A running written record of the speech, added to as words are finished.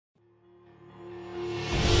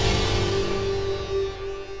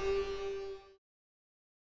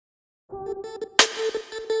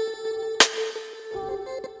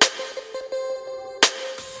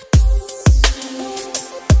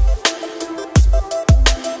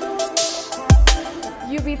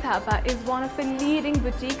YUBI THAPA is one of the leading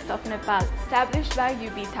boutiques of Nepal, established by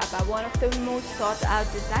YUBI THAPA, one of the most sought-out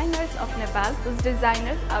designers of Nepal, whose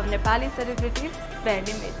designers of Nepali celebrities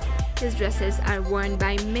barely miss. His dresses are worn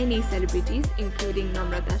by many celebrities including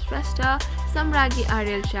Namrata Shrestha, Samragi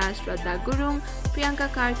Ariel Shah, Shraddha Gurung, Priyanka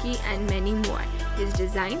Karki and many more. His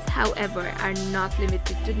designs, however, are not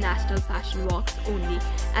limited to national fashion walks only.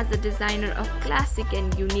 As a designer of classic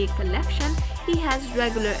and unique collection, he has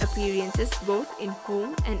regular appearances both in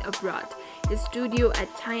home and abroad. His studio at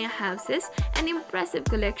Chhaya houses an impressive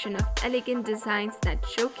collection of elegant designs that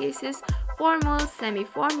showcases formal,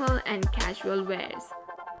 semi-formal and casual wears.